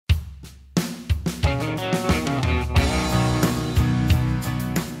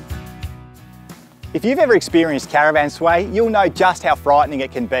If you've ever experienced caravan sway, you'll know just how frightening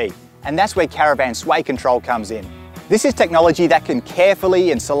it can be. And that's where caravan sway control comes in. This is technology that can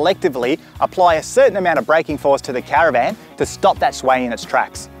carefully and selectively apply a certain amount of braking force to the caravan to stop that sway in its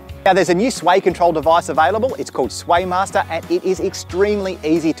tracks. Now there's a new sway control device available. It's called SwayMaster and it is extremely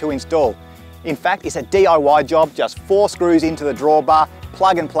easy to install. In fact, it's a DIY job, just 4 screws into the drawbar,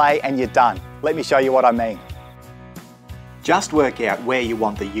 plug and play and you're done. Let me show you what I mean. Just work out where you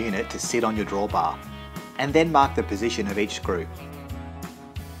want the unit to sit on your drawbar and then mark the position of each screw.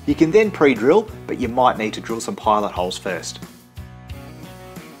 You can then pre-drill, but you might need to drill some pilot holes first.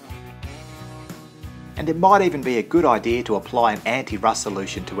 And it might even be a good idea to apply an anti-rust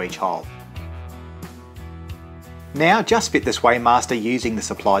solution to each hole. Now just fit the SwayMaster using the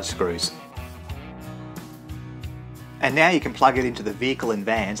supplied screws. And now you can plug it into the vehicle and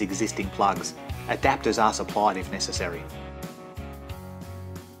van's existing plugs. Adapters are supplied if necessary.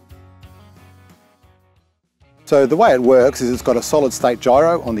 So the way it works is it's got a solid state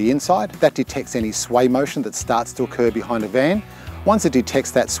gyro on the inside that detects any sway motion that starts to occur behind a van. Once it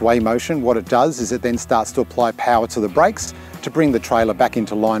detects that sway motion, what it does is it then starts to apply power to the brakes to bring the trailer back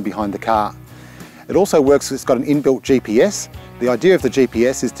into line behind the car. It also works, it's got an inbuilt GPS. The idea of the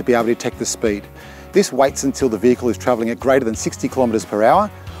GPS is to be able to detect the speed. This waits until the vehicle is travelling at greater than 60 kilometres per hour.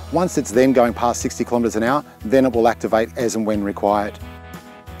 Once it's then going past 60 kilometres an hour, then it will activate as and when required.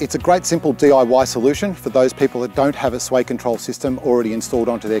 It's a great simple DIY solution for those people that don't have a sway control system already installed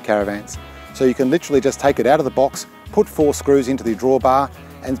onto their caravans. So you can literally just take it out of the box, put 4 screws into the drawbar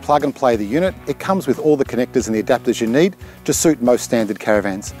and plug and play the unit. It comes with all the connectors and the adapters you need to suit most standard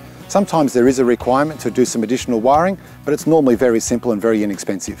caravans. Sometimes there is a requirement to do some additional wiring, but it's normally very simple and very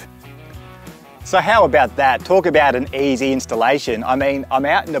inexpensive. So how about that? Talk about an easy installation. I mean, I'm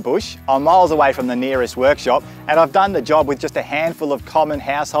out in the bush, I'm miles away from the nearest workshop, and I've done the job with just a handful of common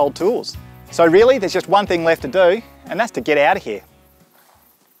household tools. So really, there's just one thing left to do, and that's to get out of here.